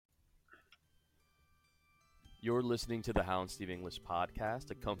You're listening to the How and Steve English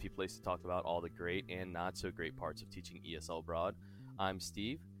podcast, a comfy place to talk about all the great and not so great parts of teaching ESL abroad. I'm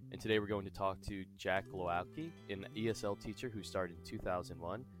Steve, and today we're going to talk to Jack Glowacki, an ESL teacher who started in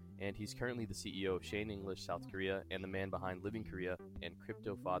 2001, and he's currently the CEO of Shane English South Korea and the man behind Living Korea and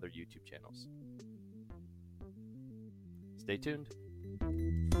Crypto Father YouTube channels. Stay tuned.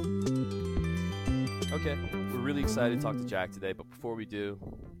 Okay, we're really excited to talk to Jack today, but before we do,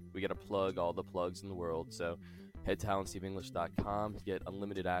 we got to plug all the plugs in the world. So head to howandsteveenglish.com to get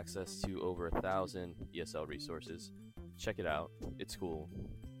unlimited access to over 1,000 ESL resources. Check it out. It's cool.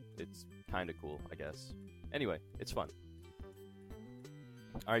 It's kind of cool, I guess. Anyway, it's fun.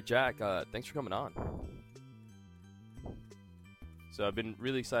 All right, Jack, thanks for coming on. So I've been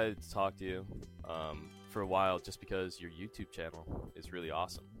really excited to talk to you for a while just because your YouTube channel is really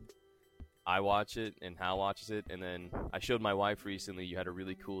awesome. I watch it and Hal watches it, and then I showed my wife recently you had a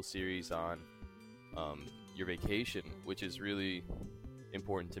really cool series on your vacation, which is really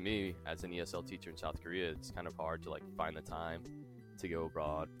important to me as an ESL teacher in South Korea. It's kind of hard to find the time to go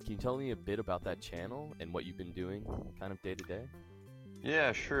abroad. Can you tell me a bit about that channel and what you've been doing kind of day to day?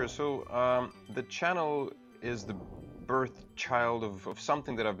 Yeah, sure. So the channel is the birth child of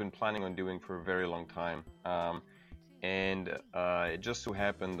something that I've been planning on doing for a very long time. And it just so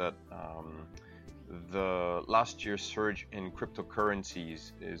happened that the last year's surge in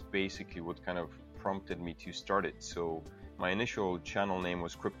cryptocurrencies is basically what kind of prompted me to start it. So my initial channel name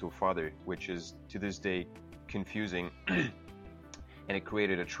was Crypto Father, which is to this day confusing, and it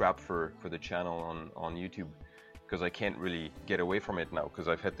created a trap for the channel on YouTube, because I can't really get away from it now because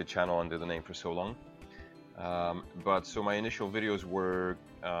I've had the channel under the name for so long. But so my initial videos were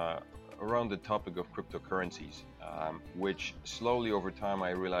around the topic of cryptocurrencies, which slowly over time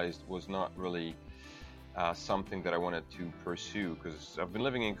I realized was not really something that I wanted to pursue, because I've been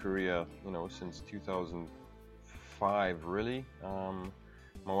living in Korea, since 2005 really.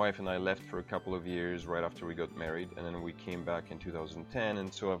 My wife and I left for a couple of years right after we got married, and then we came back in 2010,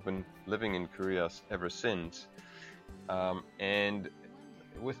 and so I've been living in Korea ever since. And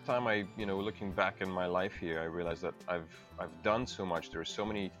with time, looking back in my life here, I realized that I've done so much. There are so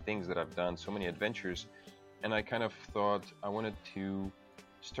many things that I've done, so many adventures, and I kind of thought I wanted to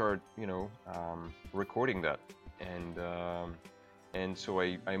start, recording that. And so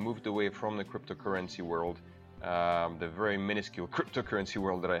I moved away from the cryptocurrency world, the very minuscule cryptocurrency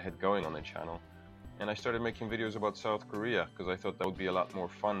world that I had going on the channel, and I started making videos about South Korea because I thought that would be a lot more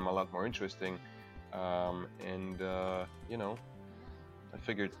fun, a lot more interesting, I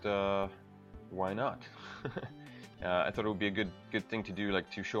figured, why not? I thought it would be a good thing to do,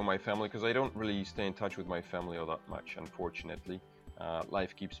 to show my family, because I don't really stay in touch with my family all that much, unfortunately.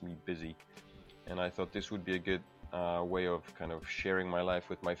 Life keeps me busy, and I thought this would be a good way of kind of sharing my life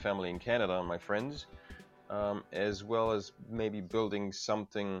with my family in Canada and my friends, as well as maybe building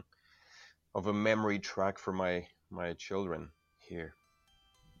something of a memory track for my children here.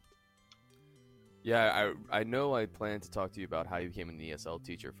 Yeah, I know I planned to talk to you about how you became an ESL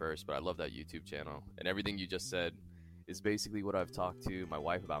teacher first, but I love that YouTube channel. And everything you just said is basically what I've talked to my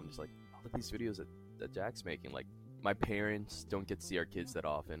wife about. I'm just like, look at these videos that Jack's making. My parents don't get to see our kids that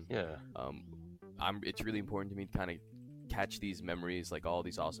often. Yeah. It's really important to me to kind of catch these memories, all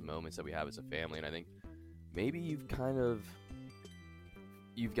these awesome moments that we have as a family. And I think maybe you've got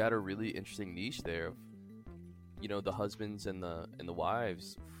a really interesting niche there of, the husbands and the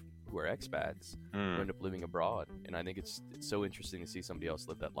wives who are expats who end up living abroad, and I think it's so interesting to see somebody else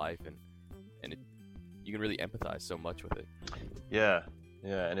live that life, and you can really empathize so much with it. Yeah,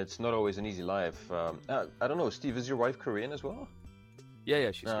 and it's not always an easy life. I don't know, Steve, is your wife Korean as well?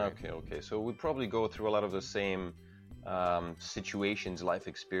 Yeah, she's Korean. Okay. So we probably go through a lot of the same situations, life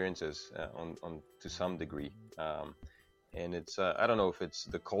experiences on to some degree. And it's I don't know if it's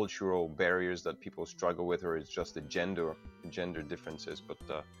the cultural barriers that people struggle with, or it's just the gender differences, but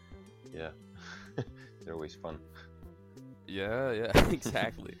yeah, they're always fun. Yeah,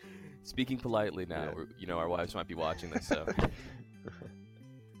 exactly. Speaking politely now, yeah. Our wives might be watching this, so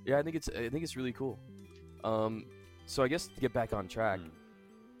yeah, I think it's really cool. So I guess to get back on track,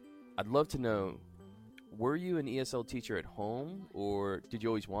 I'd love to know, were you an ESL teacher at home, or did you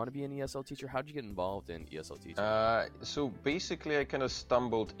always want to be an ESL teacher? How did you get involved in ESL teaching? So basically, I kind of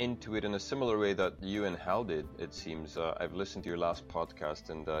stumbled into it in a similar way that you and Hal did, it seems. I've listened to your last podcast,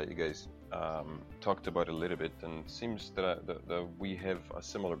 and you guys talked about it a little bit, and it seems that we have a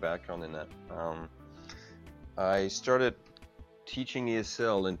similar background in that. I started teaching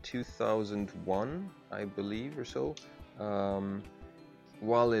ESL in 2001, I believe, or so,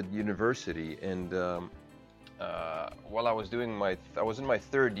 while at university, and while I was doing I was in my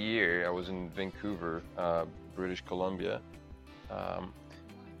third year. I was in Vancouver, British Columbia,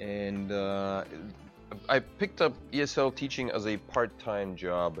 and I picked up ESL teaching as a part-time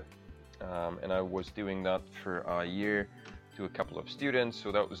job, and I was doing that for a year to a couple of students.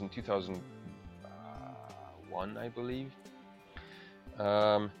 So that was in 2001, I believe.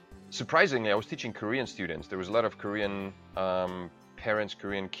 Surprisingly, I was teaching Korean students. There was a lot of Korean parents,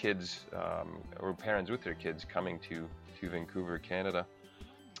 Korean kids, or parents with their kids coming to Vancouver, Canada,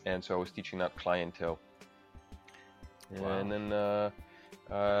 and so I was teaching that clientele. Wow. And then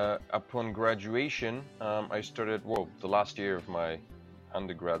upon graduation, I started, well, the last year of my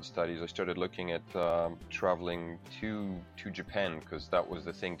undergrad studies, I started looking at traveling to Japan, because that was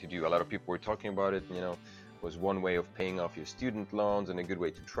the thing to do. A lot of people were talking about it, you know, was one way of paying off your student loans and a good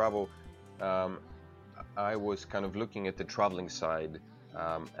way to travel. I was kind of looking at the traveling side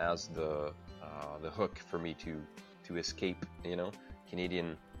as the hook for me to escape, you know,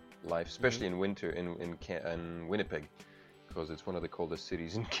 Canadian life, especially in winter in Winnipeg, because it's one of the coldest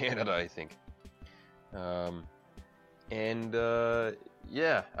cities in Canada, I think.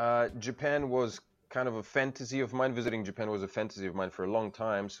 Japan was kind of a fantasy of mine. Visiting Japan was a fantasy of mine for a long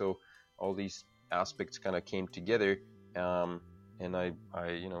time, so all these aspects kind of came together, and I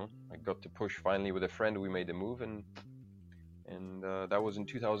got to push finally with a friend. We made the move, and that was in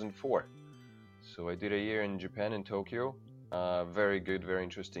 2004. So I did a year in Japan, in Tokyo. Very good, very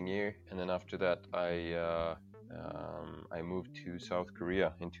interesting year. And then after that, I moved to South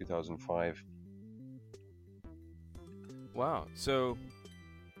Korea in 2005. Wow. So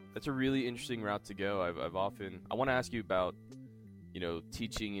that's a really interesting route to go. I want to ask you about, you know,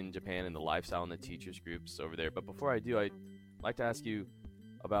 teaching in Japan and the lifestyle and the teachers groups over there. But before I do, I'd like to ask you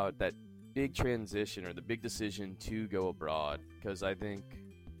about that big transition or the big decision to go abroad, because I think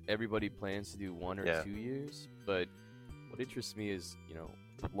everybody plans to do 1 or 2 years. But what interests me is, you know,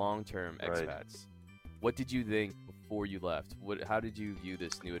 long-term expats. Right. What did you think before you left? How did you view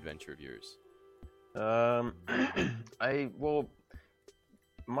this new adventure of yours?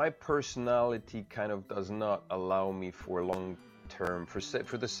 My personality kind of does not allow me for long-term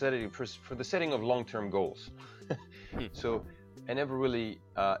for the setting of long-term goals. So I never really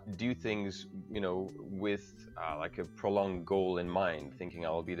do things, you know, with like a prolonged goal in mind, thinking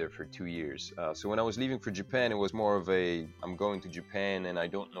I'll be there for 2 years. So when I was leaving for Japan, it was more of I'm going to Japan and I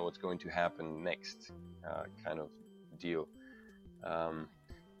don't know what's going to happen next kind of deal.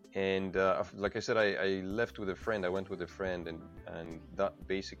 Like I said, I left with a friend. I went with a friend, and that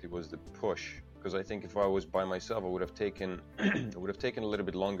basically was the push. Because I think if I was by myself, it would have taken a little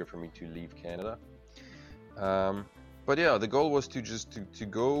bit longer for me to leave Canada. But yeah, the goal was to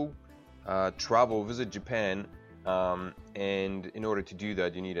go travel, visit Japan, and in order to do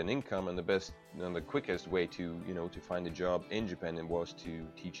that, you need an income, and the quickest way to find a job in Japan was to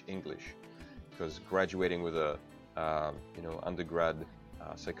teach English, because graduating with a undergrad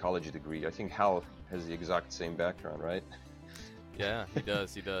psychology degree, I think Hal has the exact same background, right? Yeah, he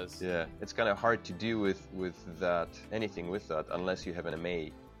does. Yeah, it's kind of hard to do with that, anything with that, unless you have an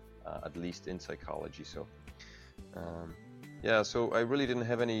MA, at least in psychology. So so I really didn't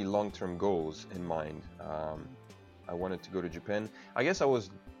have any long-term goals in mind. I wanted to go to Japan. I guess I was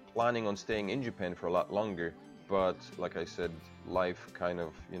planning on staying in Japan for a lot longer, but like I said, life kind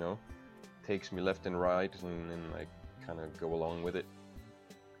of, takes me left and right, and I kind of go along with it.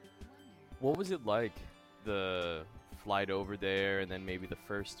 What was it like, the flight over there, and then maybe the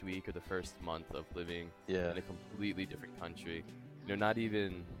first week or the first month of living in a completely different country? Not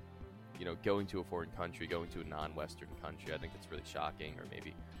even, going to a foreign country, going to a non-Western country. I think that's really shocking, or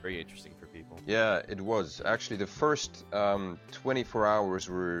maybe very interesting for people. Yeah, it was. Actually, the first 24 hours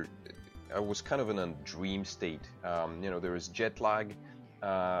I was kind of in a dream state. There was jet lag.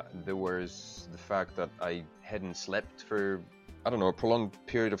 There was the fact that I hadn't slept for, a prolonged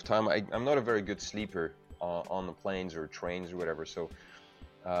period of time. I'm not a very good sleeper on the planes or trains or whatever. So,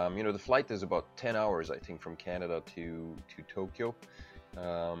 the flight is about 10 hours, I think, from Canada to Tokyo.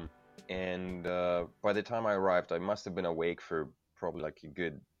 And by the time I arrived, I must have been awake for probably like a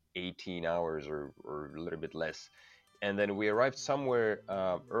good 18 hours or a little bit less. And then we arrived somewhere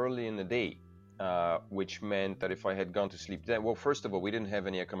early in the day, which meant that if I had gone to sleep then, well, first of all, we didn't have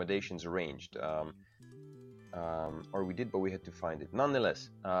any accommodations arranged. Or we did, but we had to find it. Nonetheless,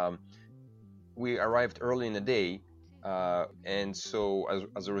 we arrived early in the day, and so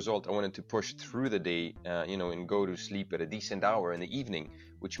as a result, I wanted to push through the day, and go to sleep at a decent hour in the evening,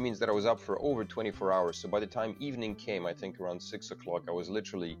 which means that I was up for over 24 hours. So by the time evening came, I think around 6 o'clock, I was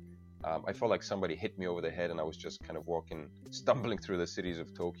literally, I felt like somebody hit me over the head, and I was just kind of stumbling through the cities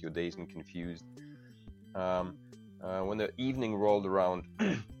of Tokyo, dazed and confused. When the evening rolled around,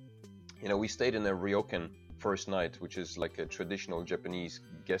 we stayed in a ryokan first night, which is like a traditional Japanese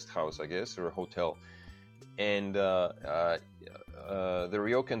guest house, I guess, or a hotel. And the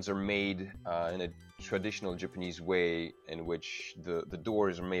ryokans are made in a traditional Japanese way, in which the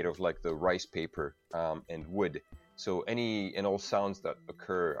doors are made of like the rice paper and wood. So any and all sounds that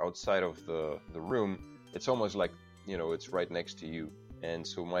occur outside of the room, it's almost like, it's right next to you. And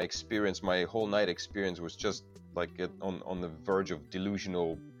so my whole night experience was just like on the verge of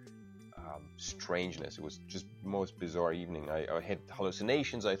delusional strangeness. It was just the most bizarre evening. I had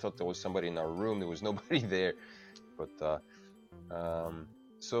hallucinations. I thought there was somebody in our room. There was nobody there. But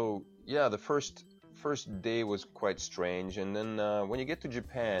so yeah, the first day was quite strange. And then when you get to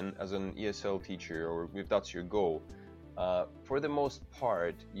Japan as an ESL teacher, or if that's your goal, for the most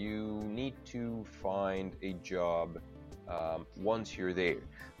part, you need to find a job once you're there.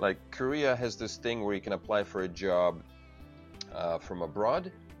 Like Korea has this thing where you can apply for a job from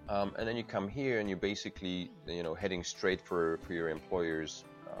abroad, and then you come here and you're basically heading straight for your employers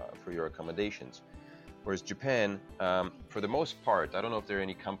for your accommodations. Whereas Japan, for the most part, I don't know if there are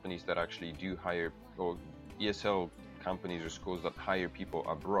any companies that actually do hire, or ESL companies or schools that hire people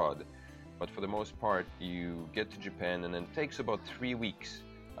abroad, but for the most part, you get to Japan and then it takes about 3 weeks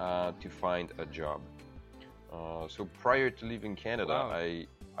to find a job. So prior to leaving Canada, wow.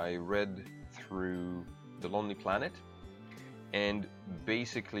 I read through The Lonely Planet, and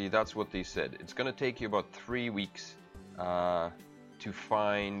basically that's what they said. It's going to take you about 3 weeks to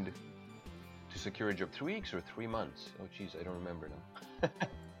secure a job. 3 weeks or 3 months? Oh geez, I don't remember now.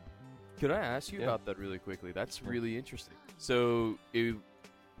 Could I ask you about that really quickly? That's really interesting. So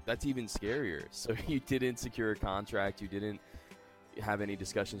that's even scarier. So you didn't secure a contract, you didn't have any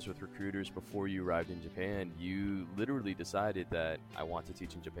discussions with recruiters before you arrived in Japan. You literally decided that I want to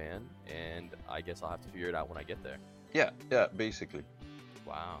teach in Japan, and I guess I'll have to figure it out when I get there. Yeah, basically.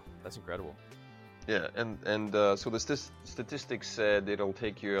 Wow, that's incredible. Yeah, and so the statistics said it'll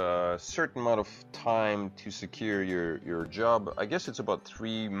take you a certain amount of time to secure your job. I guess it's about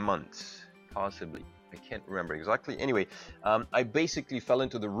 3 months, possibly. I can't remember exactly. Anyway, I basically fell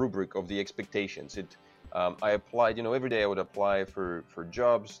into the rubric of the expectations. I applied, every day I would apply for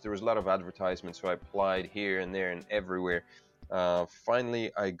jobs. There was a lot of advertisements, so I applied here and there and everywhere.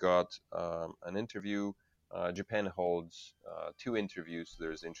 Finally, I got an interview. Japan holds 2 interviews.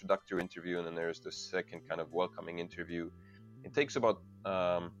 There's the introductory interview, and then there's the second kind of welcoming interview. It takes about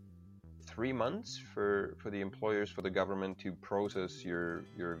 3 months for the employers, for the government to process your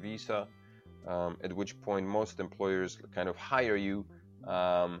visa, at which point most employers kind of hire you,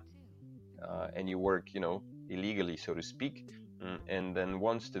 and you work, illegally, so to speak. And then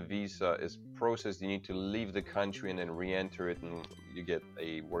once the visa is processed, you need to leave the country and then re-enter it, and you get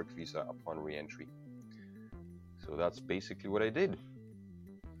a work visa upon re-entry. So that's basically what I did.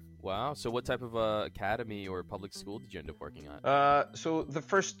 Wow. So what type of academy or public school did you end up working at? So the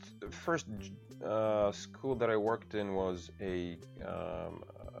first school that I worked in was an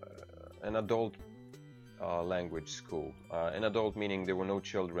adult language school. An adult meaning there were no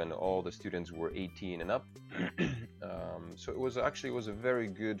children. All the students were 18 and up. So it was a very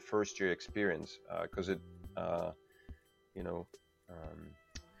good first year experience because it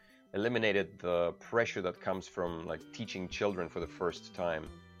eliminated the pressure that comes from like teaching children for the first time.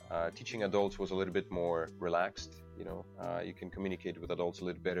 Teaching adults was a little bit more relaxed. You can communicate with adults a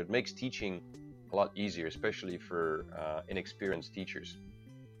little better. It makes teaching a lot easier, especially for inexperienced teachers,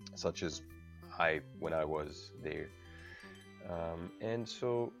 such as when I was there. And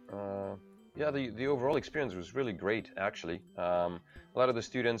so the overall experience was really great, actually. A lot of the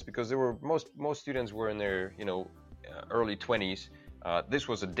students, because there were most students were in their early 20s. This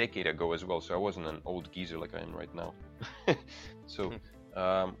was a decade ago as well, so I wasn't an old geezer like I am right now. So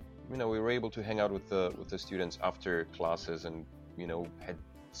we were able to hang out with the students after classes, and had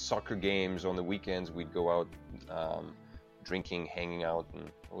soccer games on the weekends. We'd go out drinking, hanging out, and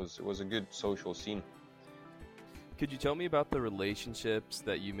it was a good social scene. Could you tell me about the relationships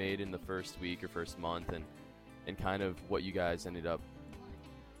that you made in the first week or first month, and kind of what you guys ended up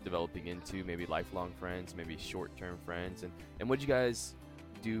developing into, maybe lifelong friends, maybe short-term friends, and what did you guys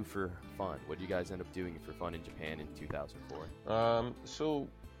do for fun? What did you guys end up doing for fun in Japan in 2004? So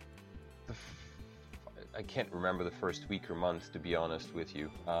I can't remember the first week or month, to be honest with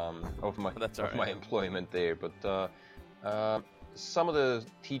you, of my employment there, but some of the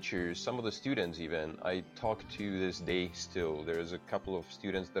teachers, some of the students even, I talk to this day still. There's a couple of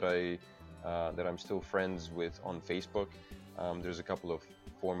students that I'm still friends with on Facebook. There's a couple of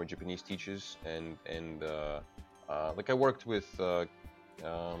former Japanese teachers, and like I worked with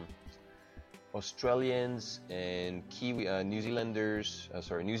Australians and Kiwi, New Zealanders,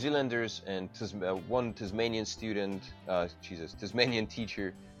 New Zealanders and one Tasmanian student, Tasmanian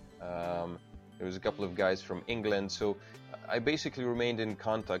teacher. There was a couple of guys from England. So I basically remained in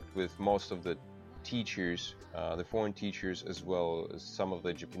contact with most of the teachers, the foreign teachers, as well as some of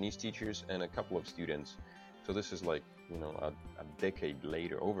the Japanese teachers and a couple of students. So this is like, a decade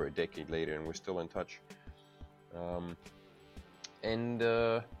later, over a decade later, and we're still in touch.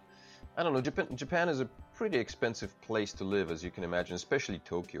 I don't know, Japan is a pretty expensive place to live, as you can imagine, especially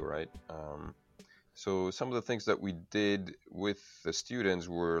Tokyo, right? So some of the things that we did with the students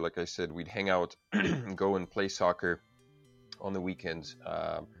were, like I said, we'd hang out, go and play soccer on the weekends,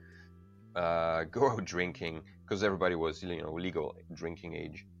 go out drinking, because everybody was, legal drinking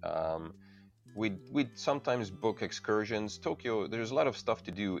age. We'd sometimes book excursions. Tokyo, there's a lot of stuff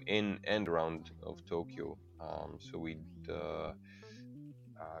to do in and around of Tokyo. So we'd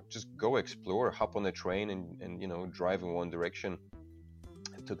just go explore, hop on a train and drive in one direction.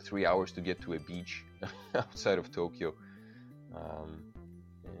 It took 3 hours to get to a beach outside of Tokyo.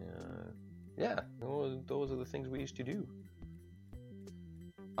 Those are the things we used to do.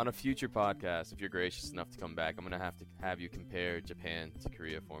 On a future podcast, if you're gracious enough to come back, I'm going to have you compare Japan to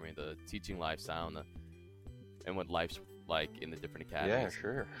Korea for me, the teaching lifestyle and what life's like in the different academies. Yeah,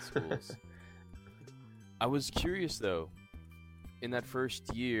 sure. Schools. I was curious, though, in that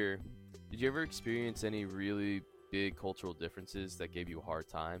first year, did you ever experience any really big cultural differences that gave you a hard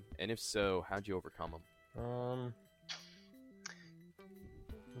time? And if so, how'd you overcome them?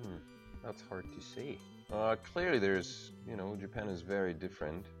 That's hard to say. Clearly there's, Japan is very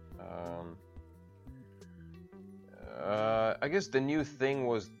different. I guess the new thing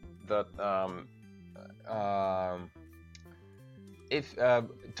was that if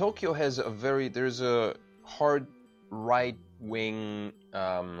Tokyo has there's a hard right-wing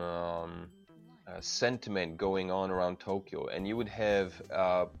sentiment going on around Tokyo, and you would have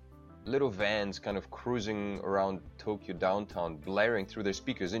little vans kind of cruising around Tokyo downtown, blaring through their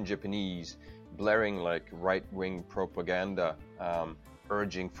speakers in Japanese, blaring like right-wing propaganda,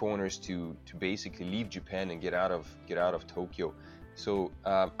 urging foreigners to basically leave Japan and get out of Tokyo. So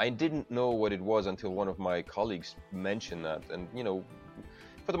I didn't know what it was until one of my colleagues mentioned that, and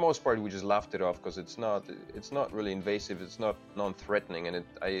for the most part we just laughed it off because it's not really invasive, it's not non-threatening, and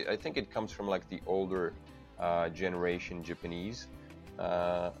I think it comes from like the older generation Japanese.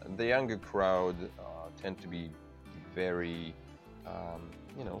 The younger crowd tend to be very,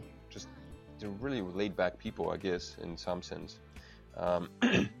 just they're really laid-back people, I guess, in some sense.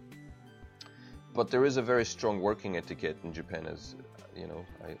 But there is a very strong working etiquette in Japan, as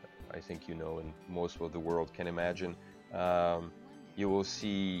I think and most of the world can imagine. You will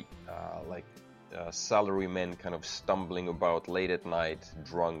see salarymen kind of stumbling about late at night,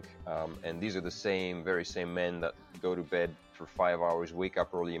 drunk, and these are the very same men that go to bed for 5 hours, wake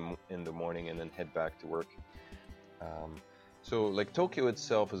up early in the morning, and then head back to work. So like Tokyo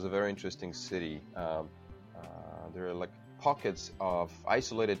itself is a very interesting city. There are like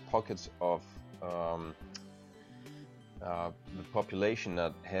isolated pockets of the population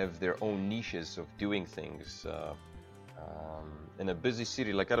that have their own niches of doing things. In a busy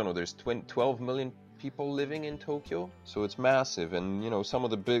city, like, I don't know, there's 12 million people living in Tokyo, so it's massive, and some of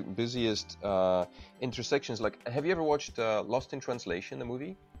the busiest intersections. Like, have you ever watched Lost in Translation, the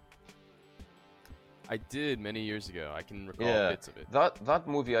movie? I did many years ago. I can recall bits of it. That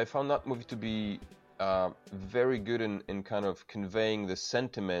movie, I found that movie to be very good in kind of conveying the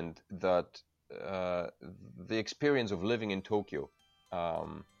sentiment that the experience of living in Tokyo.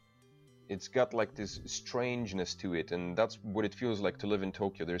 It's got like this strangeness to it, and that's what it feels like to live in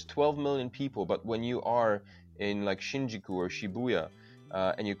Tokyo. There's 12 million people, but when you are in like Shinjuku or Shibuya,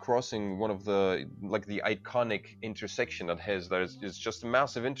 and you're crossing one of the iconic intersection it's just a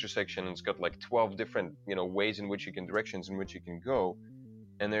massive intersection, and it's got like 12 different directions in which you can go,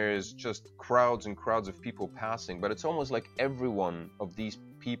 and there's just crowds and crowds of people passing, but it's almost like every one of these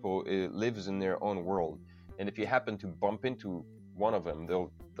people lives in their own world, and if you happen to bump into one of them,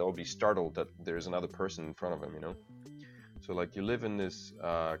 they'll be startled that there's another person in front of them, So like you live in this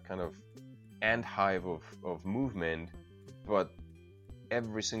kind of ant hive of movement, but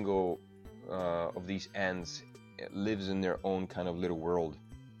every single of these ants lives in their own kind of little world.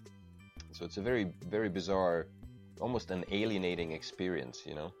 So it's a very, very bizarre, almost an alienating experience,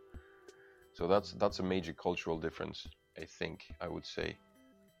 So that's a major cultural difference, I would say.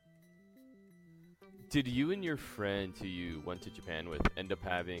 Did you and your friend who you went to Japan with end up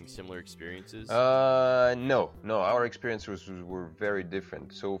having similar experiences? No. Our experiences were very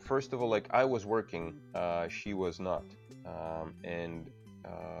different. So first of all, like, I was working, she was not, and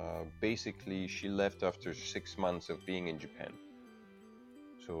basically she left after 6 months of being in Japan.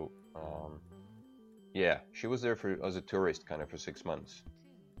 So yeah, she was there as a tourist kind of for 6 months.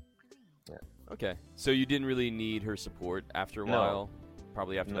 Yeah. Okay, so you didn't really need her support after a No. while,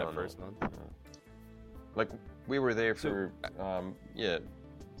 probably after No, that no. first month. Like we were there for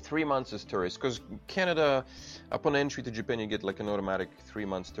 3 months as tourists, because Canada, upon entry to Japan, you get like an automatic 3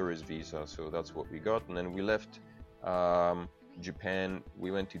 months tourist visa. So that's what we got, and then we left Japan.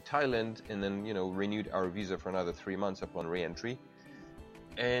 We went to Thailand, and then renewed our visa for another 3 months upon re-entry.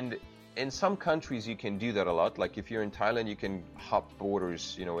 And in some countries you can do that a lot. Like if you're in Thailand, you can hop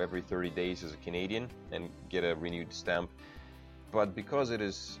borders, every 30 days as a Canadian and get a renewed stamp. But because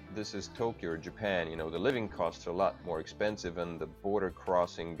this is Tokyo or Japan, the living costs are a lot more expensive, and the border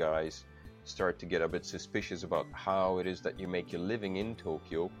crossing guys start to get a bit suspicious about how it is that you make your living in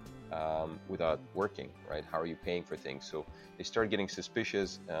Tokyo without working, right? How are you paying for things? So they start getting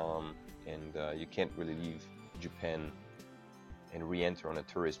suspicious, and you can't really leave Japan and re-enter on a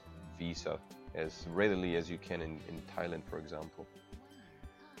tourist visa as readily as you can in Thailand, for example.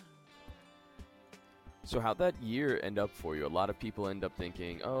 So how'd that year end up for you? A lot of people end up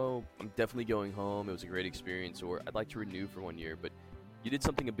thinking, oh, I'm definitely going home. It was a great experience, or I'd like to renew for 1 year. But you did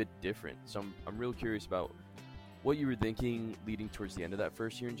something a bit different. So I'm real curious about what you were thinking leading towards the end of that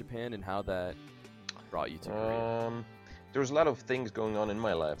first year in Japan and how that brought you to Korea. There was a lot of things going on in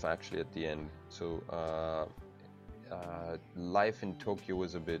my life, actually, at the end. So life in Tokyo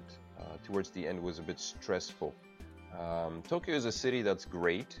was a bit, towards the end, was a bit stressful. Tokyo is a city that's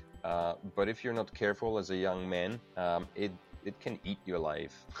great. But if you're not careful as a young man, it can eat your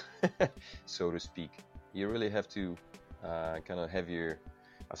life, so to speak. You really have to kind of have a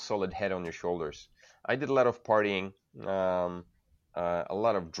solid head on your shoulders. I did a lot of partying, a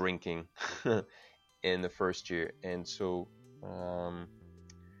lot of drinking in the first year, and so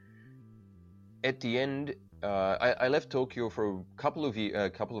at the end, I left Tokyo for a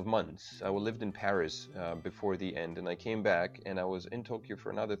couple of months. I lived in Paris before the end, and I came back, and I was in Tokyo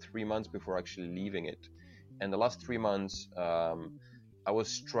for another 3 months before actually leaving it. And the last 3 months, I was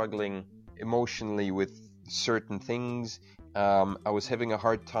struggling emotionally with certain things. I was having a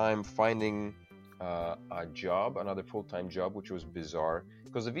hard time finding a job, another full-time job, which was bizarre,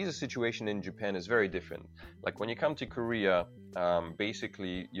 because the visa situation in Japan is very different. Like when you come to Korea,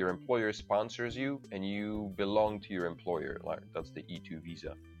 basically your employer sponsors you and you belong to your employer. Like that's the E2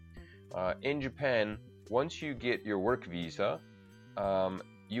 visa. In Japan, once you get your work visa,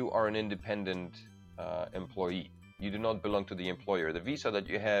 you are an independent employee. You do not belong to the employer. The visa that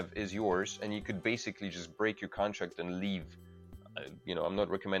you have is yours, and you could basically just break your contract and leave. I'm not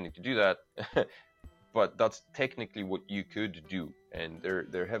recommending to do that, but that's technically what you could do, and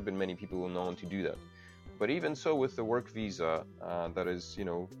there have been many people who know how to do that. But even so, with the work visa that is,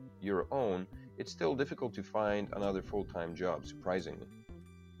 your own, it's still difficult to find another full-time job, surprisingly.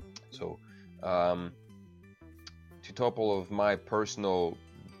 So, to top all of my personal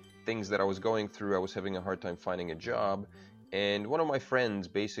things that I was going through, I was having a hard time finding a job. And one of my friends,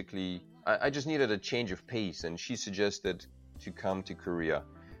 basically, I just needed a change of pace, and she suggested to come to Korea.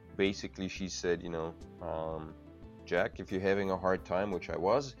 Basically, she said, Jack, if you're having a hard time, which I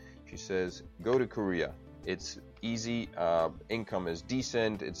was, she says, go to Korea. It's easy, income is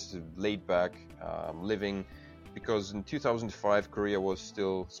decent, it's laid back living, because in 2005 Korea was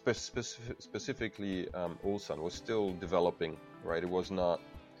still, specifically Ulsan, was still developing, right? It was not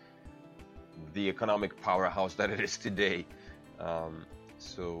the economic powerhouse that it is today.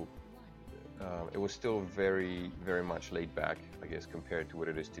 So it was still very, very much laid back, I guess, compared to what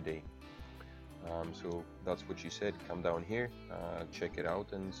it is today. So that's what she said, come down here, check it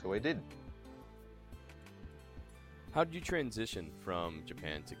out, and so I did. How did you transition from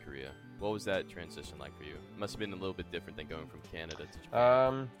Japan to Korea? What was that transition like for you? It must have been a little bit different than going from Canada to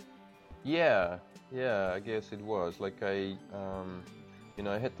Japan. Yeah, I guess it was. Like I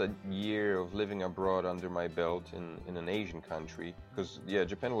had that year of living abroad under my belt in an Asian country, because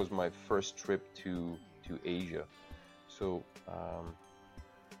Japan was my first trip to Asia. So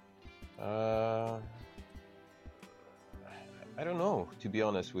I don't know, to be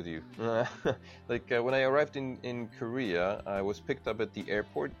honest with you. When I arrived in Korea, I was picked up at the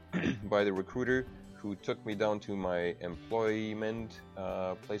airport by the recruiter, who took me down to my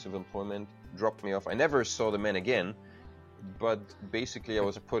place of employment, dropped me off. I never saw the man again, but basically I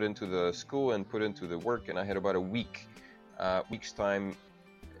was put into the school and put into the work, and I had about a week's time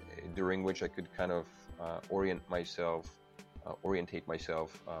during which I could kind of orientate myself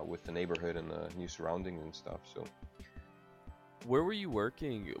with the neighborhood and the new surroundings and stuff. So. Where were you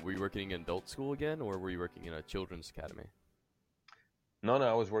working? Were you working in adult school again, or were you working in a children's academy? No, no,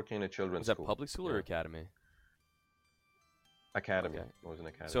 I was working in a children's Was that school. public school or Yeah. academy? Academy. Okay. It was an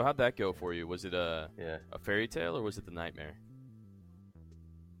academy. So how'd that go for you? Was it Yeah. a fairy tale or was it the nightmare?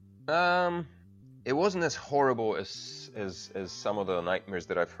 It wasn't as horrible as some of the nightmares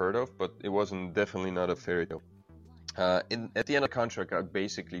that I've heard of, but it wasn't definitely not a fairy tale. At the end of the contract, I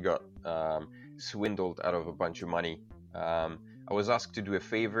basically got swindled out of a bunch of money. I was asked to do a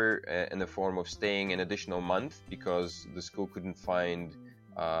favor in the form of staying an additional month because the school couldn't find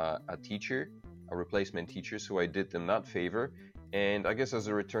a teacher, a replacement teacher, so I did them that favor. And I guess as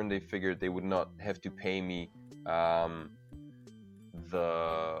a return, they figured they would not have to pay me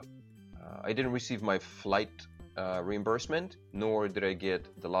I didn't receive my flight reimbursement, nor did I get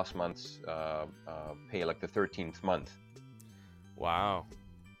the last month's pay, like the 13th month. Wow.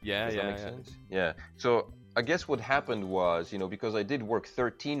 Yeah, Does yeah, that make yeah. sense? Yeah. So I guess what happened was, because I did work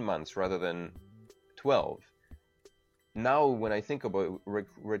 13 months rather than 12. Now, when I think about it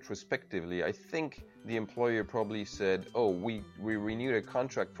retrospectively, I think the employer probably said, "Oh, we renewed a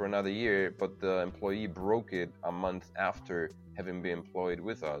contract for another year, but the employee broke it a month after having been employed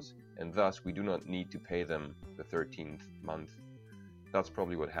with us, and thus we do not need to pay them the 13th month." That's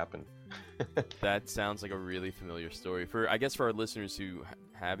probably what happened. That sounds like a really familiar story. I guess for our listeners who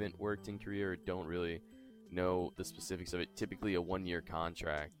haven't worked in Korea or don't really know the specifics of it, typically a 1-year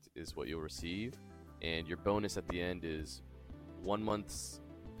contract is what you'll receive, and your bonus at the end is 1 month's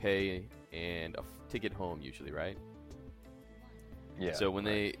pay and a ticket home usually, right? Yeah. So when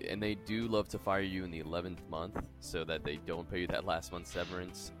they do love to fire you in the 11th month so that they don't pay you that last month's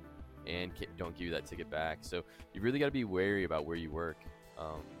severance and don't give you that ticket back. So you really got to be wary about where you work.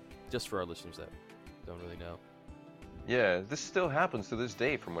 Just for our listeners that don't really know. Yeah, this still happens to this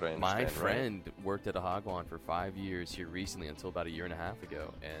day, from what I understand. My friend worked at a Hagwon for 5 years here recently until about 1.5 years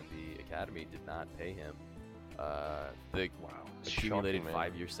ago, and the academy did not pay him the accumulated Shocking,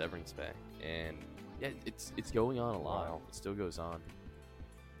 5-year severance pay. And yeah, it's going on a lot. Wow. It still goes on.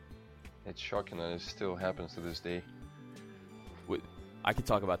 It's shocking that it still happens to this day. I could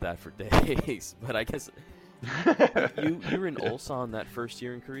talk about that for days, but I guess you were in Ulsan that first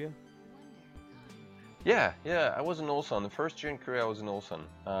year in Korea? Yeah, I was in Ulsan. The first year in Korea, I was in Ulsan.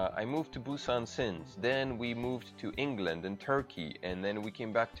 I moved to Busan since. Then we moved to England and Turkey, and then we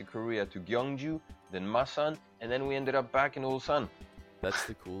came back to Korea to Gyeongju, then Masan, and then we ended up back in Ulsan. That's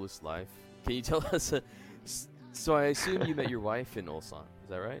the coolest life. Can you tell us? So I assume you met your wife in Ulsan. Is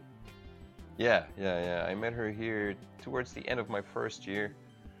that right? Yeah. I met her here towards the end of my first year.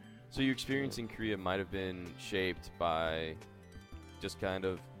 So your experience in Korea might have been shaped by just kind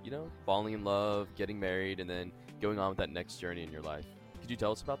of, falling in love, getting married, and then going on with that next journey in your life. Could you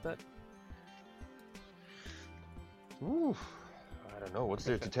tell us about that? Ooh, I don't know. What's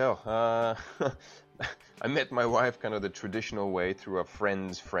there to tell? I met my wife kind of the traditional way, through a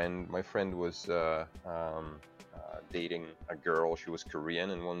friend's friend. My friend was dating a girl. She was Korean,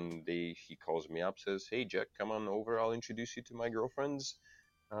 and one day he calls me up, says, "Hey, Jack, come on over. I'll introduce you to my girlfriend's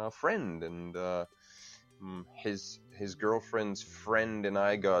friend." And his girlfriend's friend and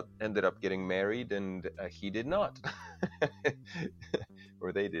I ended up getting married, and he did not,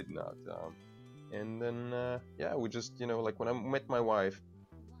 or they did not. And then we just, like when I met my wife,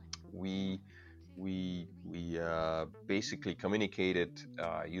 we basically communicated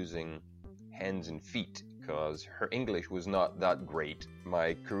using hands and feet, because her English was not that great.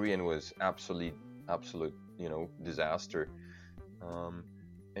 My Korean was absolute, disaster.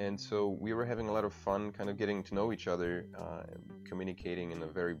 And so we were having a lot of fun kind of getting to know each other, communicating in a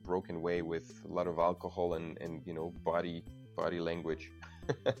very broken way with a lot of alcohol and body language.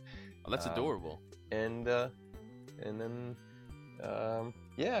 Oh, that's adorable. And then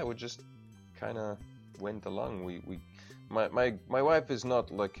we just kind of went along. My wife is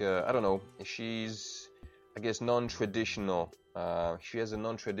not like I don't know. She's, I guess, non-traditional. She has a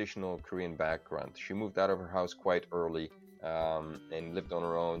non-traditional Korean background. She moved out of her house quite early. And lived on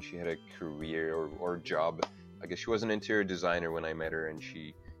her own. She had a career or job. I guess she was an interior designer when I met her, and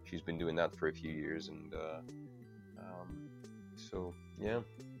she's been doing that for a few years. And so yeah,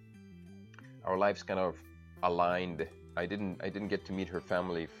 our lives kind of aligned. I didn't get to meet her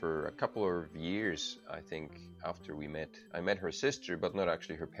family for a couple of years, I think, after we met. I met her sister, but not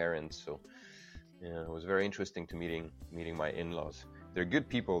actually her parents. So yeah, it was very interesting to meeting my in-laws. They're good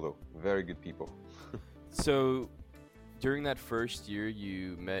people, though, very good people. So during that first year,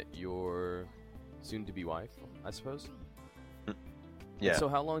 you met your soon-to-be wife, I suppose? Yeah. And so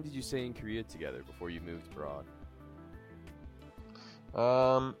how long did you stay in Korea together before you moved abroad?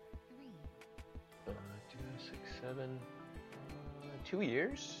 2, 6, 7, 2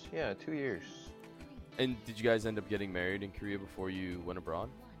 years? Yeah, 2 years. And did you guys end up getting married in Korea before you went abroad?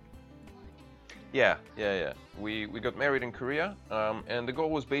 Yeah. We got married in Korea, and the goal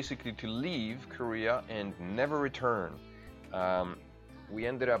was basically to leave Korea and never return. We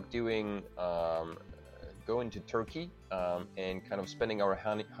ended up going to Turkey and kind of spending our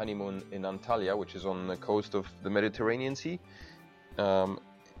honeymoon in Antalya, which is on the coast of the Mediterranean Sea.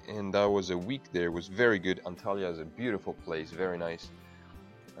 And that was a week there. It was very good. Antalya is a beautiful place, very nice.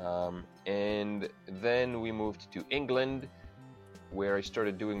 And then we moved to England, where I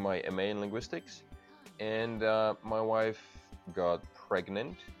started doing my MA in linguistics, and my wife got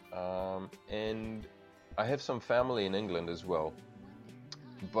pregnant, and I have some family in England as well.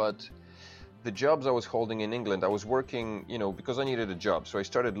 But the jobs I was holding in England, I was working, because I needed a job, so I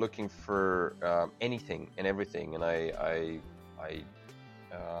started looking for anything and everything, and I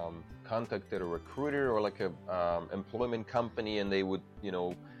contacted a recruiter or like a employment company, and they would,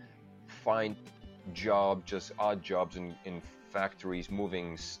 find just odd jobs in factories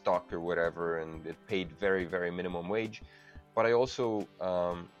moving stock or whatever, and it paid very, very minimum wage. But I also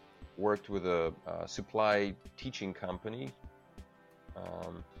worked with a supply teaching company,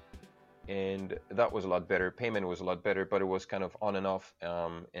 and that was a lot better. Payment was a lot better, but it was kind of on and off,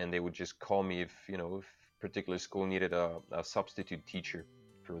 and they would just call me if particular school needed a substitute teacher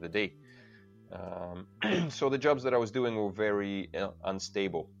for the day. So the jobs that I was doing were very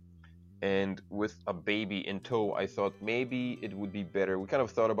unstable. And with a baby in tow, I thought maybe it would be better. We kind of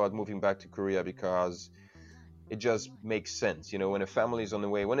thought about moving back to Korea because it just makes sense. When a family is on the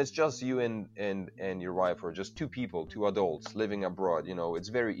way, when it's just you and your wife, or just two people, two adults living abroad, it's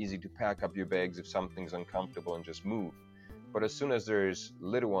very easy to pack up your bags if something's uncomfortable and just move. But as soon as there's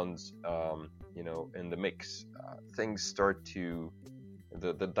little ones, in the mix, things start to,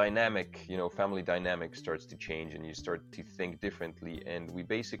 the dynamic, family dynamic starts to change, and you start to think differently. And we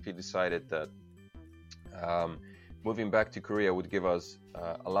basically decided that moving back to Korea would give us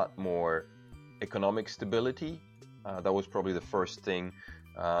a lot more economic stability. That was probably the first thing.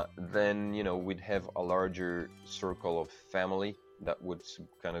 Then, we'd have a larger circle of family that would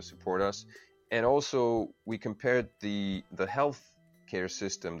kind of support us. And also, we compared the health care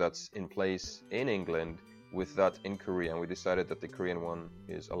system that's in place in England with that in Korea, and we decided that the Korean one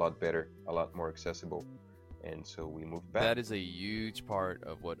is a lot better, a lot more accessible, and so we moved back. That is a huge part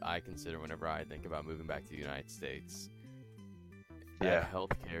of what I consider whenever I think about moving back to the United States. That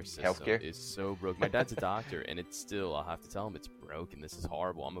healthcare system is so broken. My dad's a doctor, and it's still, I'll have to tell him it's broken. This is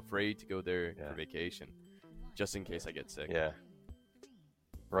horrible. I'm afraid to go there for vacation, just in case I get sick. Yeah.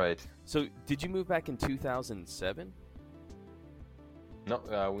 Right. So, did you move back in 2007?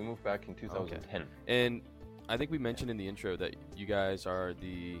 No, we moved back in 2010. Okay. And I think we mentioned in the intro that you guys are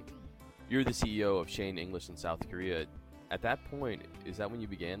you're the CEO of Shane English in South Korea. At that point, is that when you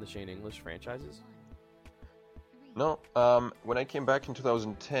began the Shane English franchises? No, when I came back in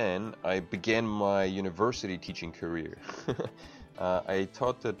 2010, I began my university teaching career. I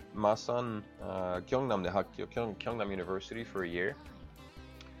taught at Masan Gyeongnam-daehakgyo, Gyeongnam University for a year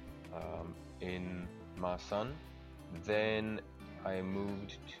in Masan. Then I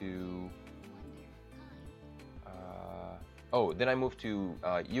moved to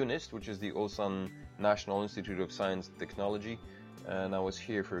UNIST, which is the Ulsan National Institute of Science and Technology, and I was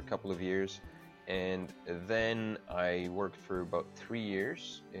here for a couple of years. And then I worked for about 3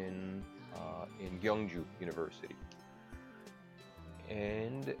 years in Gyeongju University.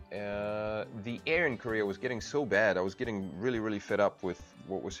 And the air in Korea was getting so bad. I was getting really, really fed up with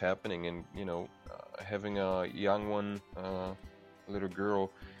what was happening, and having a young one, a little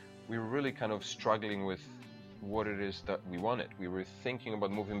girl, we were really kind of struggling with what it is that we wanted. We were thinking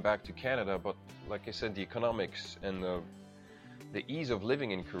about moving back to Canada, but like I said, the economics and the ease of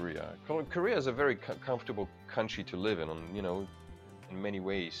living in Korea. Korea is a very comfortable country to live in in many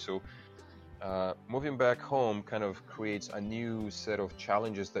ways. So moving back home kind of creates a new set of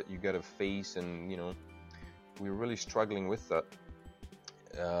challenges that you got to face, and we're really struggling with that.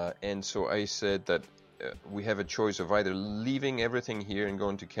 And so I said that we have a choice of either leaving everything here and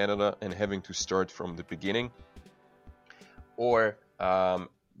going to Canada and having to start from the beginning, or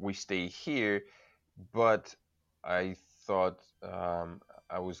we stay here. But I thought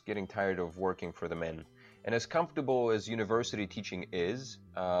I was getting tired of working for the men. And as comfortable as university teaching is,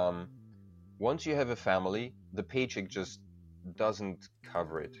 once you have a family, the paycheck just doesn't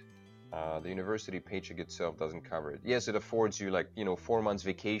cover it. The university paycheck itself doesn't cover it. Yes, it affords you 4 months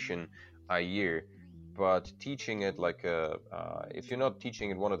vacation a year, but teaching at if you're not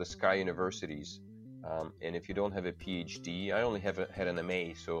teaching at one of the Sky universities, and if you don't have a PhD, I only had an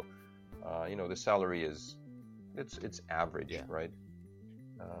MA, so the salary is it's average, right?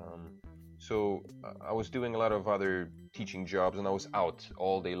 So I was doing a lot of other teaching jobs, and I was out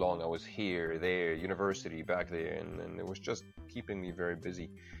all day long. I was here, there, university, back there, and it was just keeping me very busy.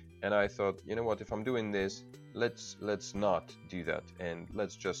 And I thought, you know what, if I'm doing this, let's not do that, and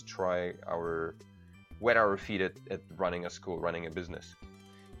let's just try wet our feet at running a school, running a business.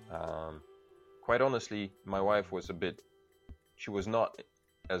 Quite honestly, my wife she was not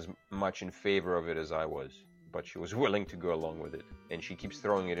as much in favor of it as I was, but she was willing to go along with it, and she keeps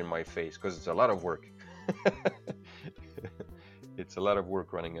throwing it in my face because it's a lot of work. It's a lot of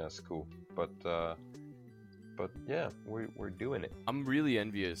work running a school, but yeah, we're doing it. I'm really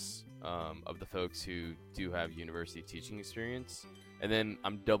envious of the folks who do have university teaching experience, and then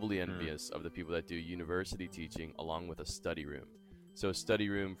I'm doubly envious of the people that do university teaching along with a study room. So a study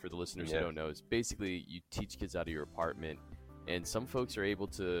room, for the listeners who don't know, is basically you teach kids out of your apartment, and some folks are able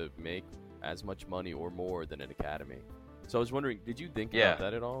to make as much money or more than an academy. So I was wondering, did you think about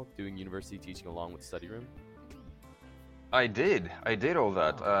that at all, doing university teaching along with study room? I did all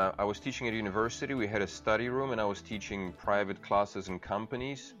that. I was teaching at university. We had a study room, and I was teaching private classes in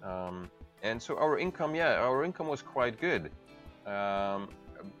companies. And so our income was quite good.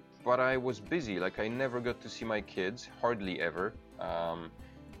 But I was busy. Like, I never got to see my kids, hardly ever,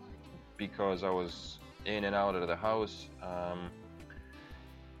 because I was in and out of the house.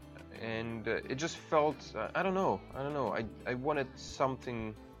 And it just felt, I don't know. I wanted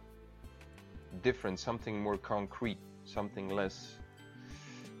something different, something more concrete, something less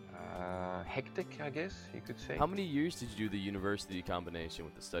hectic, I guess you could say. How many years did you do the university combination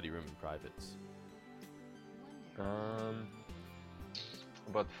with the study room and privates?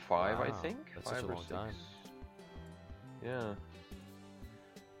 About 5, wow, I think. That's 5 such a or long 6. time. Yeah.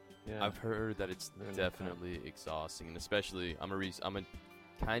 I've heard that it's definitely exhausting, and especially I'm a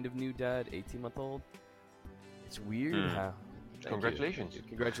kind of new dad, 18-month-old. It's weird how. Congratulations.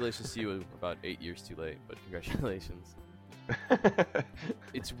 Congratulations to you. About 8 years too late, but congratulations.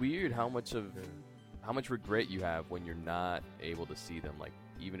 It's weird how much regret you have when you're not able to see them. Like,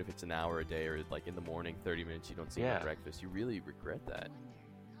 even if it's an hour a day, or like in the morning, 30 minutes, you don't see them at breakfast. You really regret that.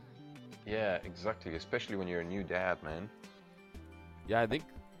 Yeah, exactly. Especially when you're a new dad, man. Yeah, I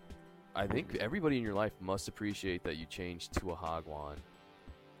think everybody in your life must appreciate that you changed to a Hagwon.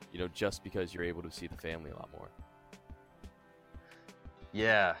 You know, just because you're able to see the family a lot more.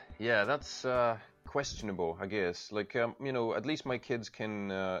 Yeah, that's questionable, I guess. Like, you know, at least my kids can,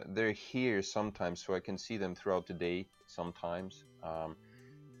 they're here sometimes, so I can see them throughout the day sometimes.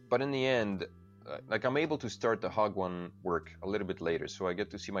 But in the end, like, I'm able to start the Hagwon work a little bit later, so I get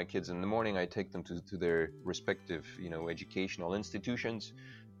to see my kids in the morning. I take them to their respective, you know, educational institutions,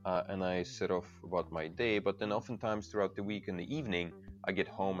 and I set off about my day. But then oftentimes throughout the week in the evening, I get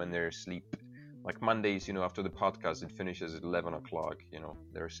home and they're asleep. Like Mondays, you know, after the podcast, it finishes at 11 o'clock, you know,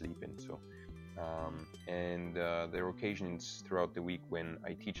 they're sleeping. So, and there are occasions throughout the week when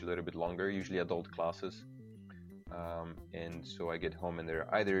I teach a little bit longer, usually adult classes. And so I get home and they're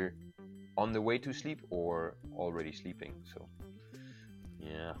either on the way to sleep or already sleeping. So,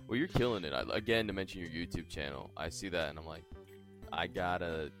 yeah. Well, you're killing it. Again, to mention your YouTube channel, I see that and I'm like, I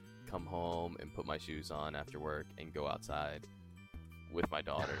gotta come home and put my shoes on after work and go outside with my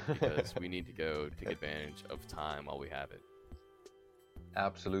daughter because we need to go take advantage of time while we have it.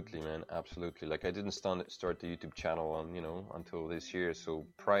 Absolutely, man. Absolutely. Like, I didn't start the YouTube channel until this year. So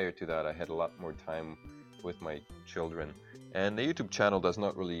prior to that, I had a lot more time with my children. And the YouTube channel does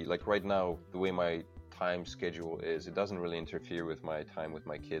not really, like, right now, the way my time schedule is, it doesn't really interfere with my time with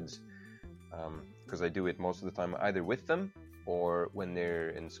my kids, because I do it most of the time either with them or when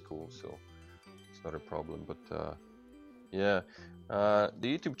they're in school. So it's not a problem. But yeah, the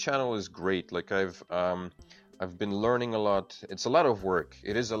YouTube channel is great. Like, I've been learning a lot. It's a lot of work.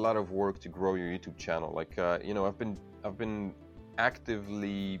 It is a lot of work to grow your YouTube channel. Like, I've been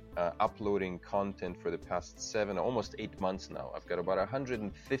actively uploading content for the past 7, almost 8 months now. I've got about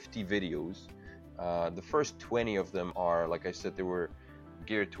 150 videos. The first 20 of them are, like I said, they were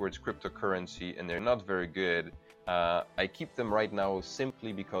geared towards cryptocurrency, and they're not very good. I keep them right now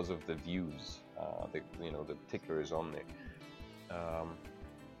simply because of the views. The ticker is on there.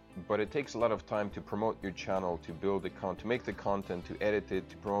 But it takes a lot of time to promote your channel, to build the to make the content, to edit it,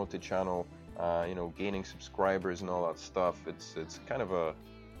 to promote the channel, gaining subscribers and all that stuff. It's kind of a,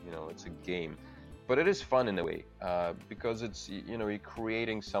 it's a game, but it is fun in a way, because it's, you're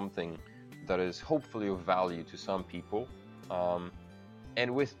creating something that is hopefully of value to some people.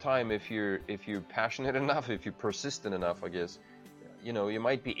 And with time, if you're passionate enough, if you're persistent enough, I guess, you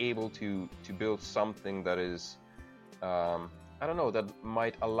might be able to build something that is, that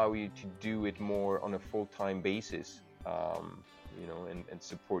might allow you to do it more on a full-time basis. and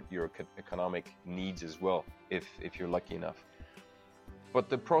support your economic needs as well, if you're lucky enough. But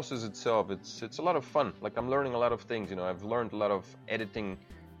the process itself, it's a lot of fun. Like, I'm learning a lot of things. I've learned a lot of editing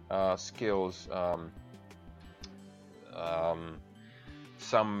skills,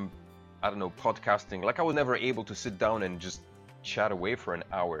 some, I don't know, podcasting. Like, I was never able to sit down and just chat away for an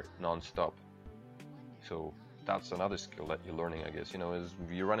hour non-stop. So that's another skill that you're learning, I guess. Is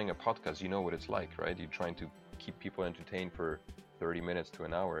you're running a podcast, you know what it's like, right? You're trying to keep people entertained for 30 minutes to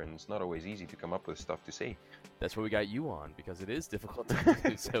an hour, and it's not always easy to come up with stuff to say. That's why we got you on, because it is difficult to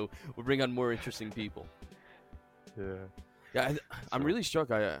do. So we'll bring on more interesting people. Yeah, I'm really struck.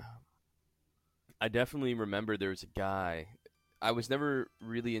 I definitely remember there was a guy. I was never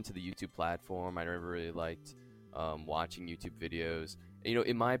really into the YouTube platform. I never really liked watching YouTube videos.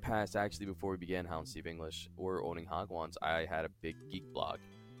 In my past, actually, before we began Hound Steve English or owning Hagwons, I had a big geek blog.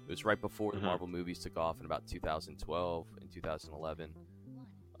 It was right before the Marvel movies took off in about 2012 and 2011.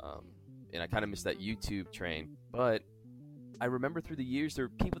 And I kind of missed that YouTube train. But I remember through the years, there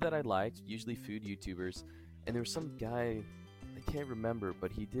were people that I liked, usually food YouTubers. And there was some guy, I can't remember,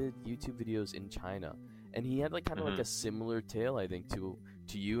 but he did YouTube videos in China. And he had like kind of like a similar tale, I think, to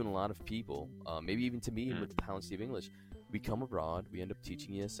you and a lot of people. Maybe even to me with Hound Steve English. We come abroad, we end up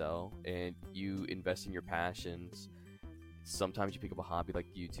teaching ESL, and you invest in your passions. Sometimes you pick up a hobby like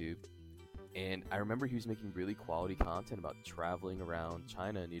YouTube. And I remember he was making really quality content about traveling around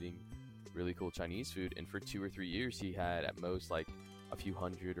China and eating really cool Chinese food. And for 2 or 3 years, he had at most like a few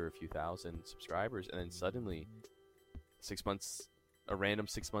hundred or a few thousand subscribers. And then suddenly, 6 months, a random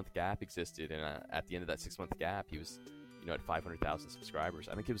 6-month gap existed. And at the end of that 6-month gap, he was, at 500,000 subscribers.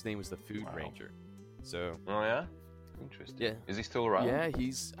 I think his name was the Food Ranger. So. Oh yeah. Interesting. Yeah. Is he still around? Yeah,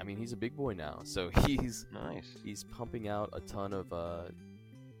 he's a big boy now. So he's nice. He's pumping out a ton of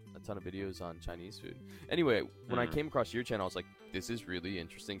videos on Chinese food. Anyway, when I came across your channel, I was like, this is really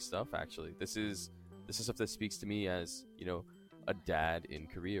interesting stuff. Actually, this is stuff that speaks to me as a dad in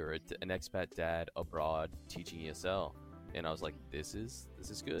Korea or an expat dad abroad teaching ESL. And I was like, this is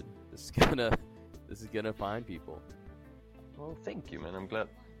good. This is gonna find people. Well, thank you, man. I'm glad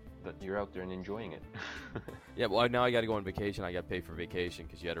that you're out there and enjoying it. Yeah, well, now I got to go on vacation. I got paid for vacation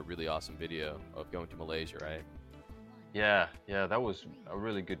because you had a really awesome video of going to Malaysia, right? Yeah, that was a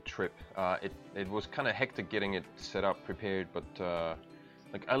really good trip. It was kind of hectic getting it set up, prepared, but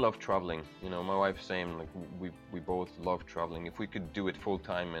like, I love traveling. My wife's saying, like, we both love traveling. If we could do it full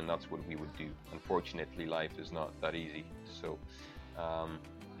time, and that's what we would do. Unfortunately, life is not that easy. So,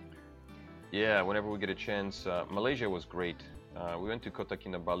 yeah, whenever we get a chance, Malaysia was great. We went to Kota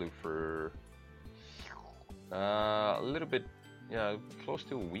Kinabalu for a little bit, close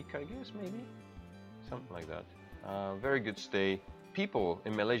to a week, I guess, maybe, something like that. Very good stay. People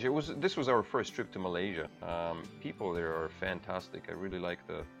in Malaysia, this was our first trip to Malaysia. People there are fantastic. I really like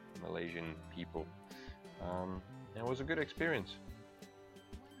the Malaysian people. And it was a good experience.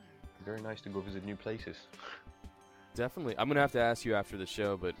 Very nice to go visit new places. Definitely. I'm going to have to ask you after the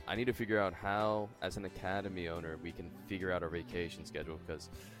show, but I need to figure out how, as an academy owner, we can figure out our vacation schedule, because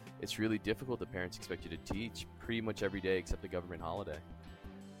it's really difficult. The parents expect you to teach pretty much every day except the government holiday.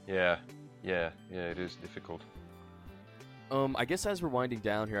 Yeah, it is difficult. I guess as we're winding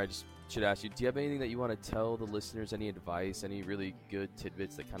down here, I just should ask you, do you have anything that you want to tell the listeners, any advice, any really good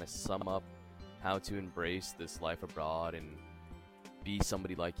tidbits that kind of sum up how to embrace this life abroad and be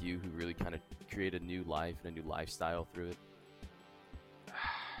somebody like you who really kind of create a new life and a new lifestyle through it?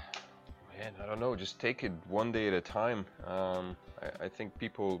 Man, I don't know. Just take it one day at a time. I think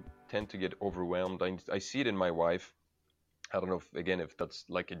people tend to get overwhelmed. I see it in my wife. I don't know if that's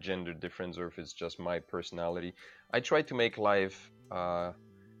like a gender difference or if it's just my personality. I try to make life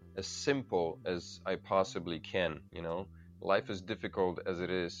as simple as I possibly can. Life is difficult as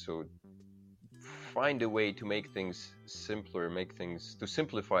it is, so find a way to make things simpler, to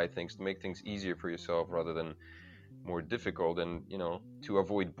simplify things, to make things easier for yourself rather than more difficult. And to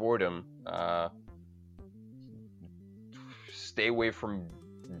avoid boredom, stay away from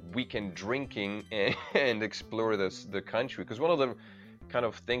weekend drinking and explore the country. Because one of the kind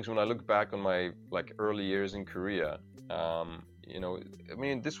of things, when I look back on my early years in Korea,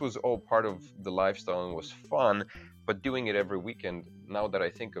 this was all part of the lifestyle and was fun, but doing it every weekend, now that I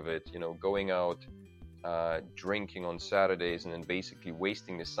think of it, going out, drinking on Saturdays and then basically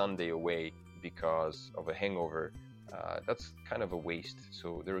wasting the Sunday away because of a hangover, that's kind of a waste.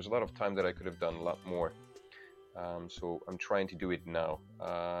 So there was a lot of time that I could have done a lot more. So I'm trying to do it now.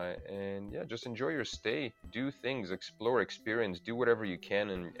 And yeah, just enjoy your stay, do things, explore, experience, do whatever you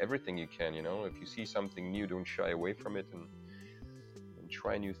can and everything you can. If you see something new, don't shy away from it and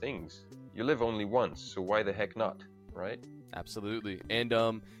try new things. You live only once, so why the heck not? right? Absolutely. And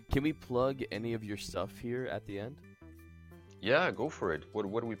can we plug any of your stuff here at the end? Yeah, go for it. What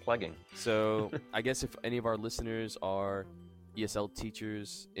are we plugging? So I guess if any of our listeners are ESL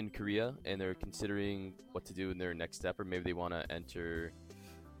teachers in Korea and they're considering what to do in their next step, or maybe they want to enter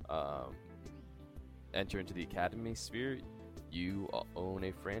into the academy sphere, you own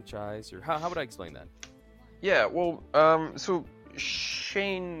a franchise, or how would I explain that? Yeah, well, so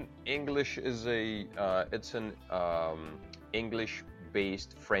Shane English is it's an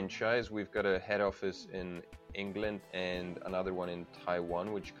English-based franchise. We've got a head office in England and another one in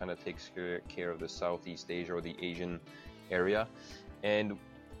Taiwan, which kind of takes care of the Southeast Asia or the Asian area. And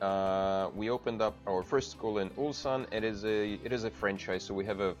we opened up our first school in Ulsan. It is a franchise, so we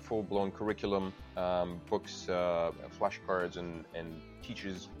have a full-blown curriculum, books, flashcards, and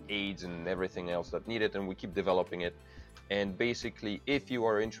teachers' aids and everything else that needed, and we keep developing it. And basically, if you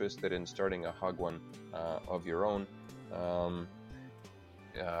are interested in starting a Hagwon of your own,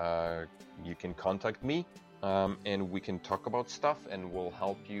 you can contact me, and we can talk about stuff, and we'll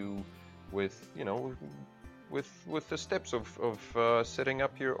help you with, with the steps of setting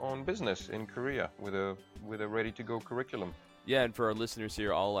up your own business in Korea with a ready-to-go curriculum. Yeah, and for our listeners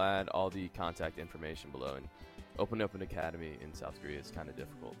here, I'll add all the contact information below. And opening up an academy in South Korea is kind of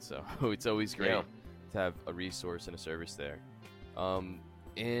difficult, so it's always great to have a resource and a service there.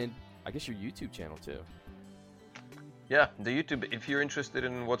 And I guess your YouTube channel too. Yeah, the YouTube, if you're interested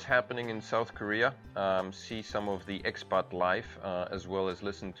in what's happening in South Korea, see some of the expat life, as well as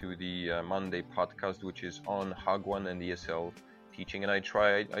listen to the Monday podcast, which is on Hagwon and ESL teaching. And I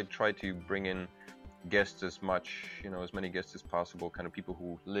try to bring in guests as many guests as possible, kind of people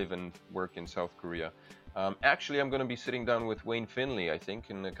who live and work in South Korea. Actually, I'm going to be sitting down with Wayne Finley, I think,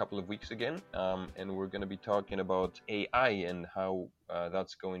 in a couple of weeks again, and we're going to be talking about AI and how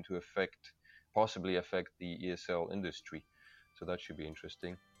that's going to possibly affect the ESL industry. So that should be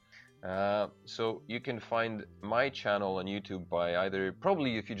interesting. So you can find my channel on YouTube by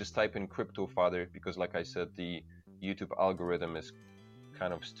probably if you just type in Crypto Father, because like I said, the YouTube algorithm is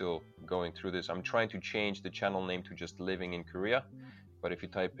kind of still going through this. I'm trying to change the channel name to just Living in Korea, but if you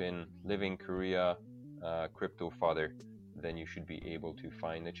type in Living Korea Crypto Father, then you should be able to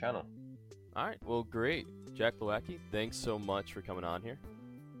find the channel. All right, well, great. Jack Plawacki, thanks so much for coming on here.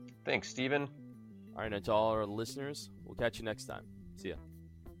 Thanks, Steven. All right, and to all our listeners, we'll catch you next time. See ya.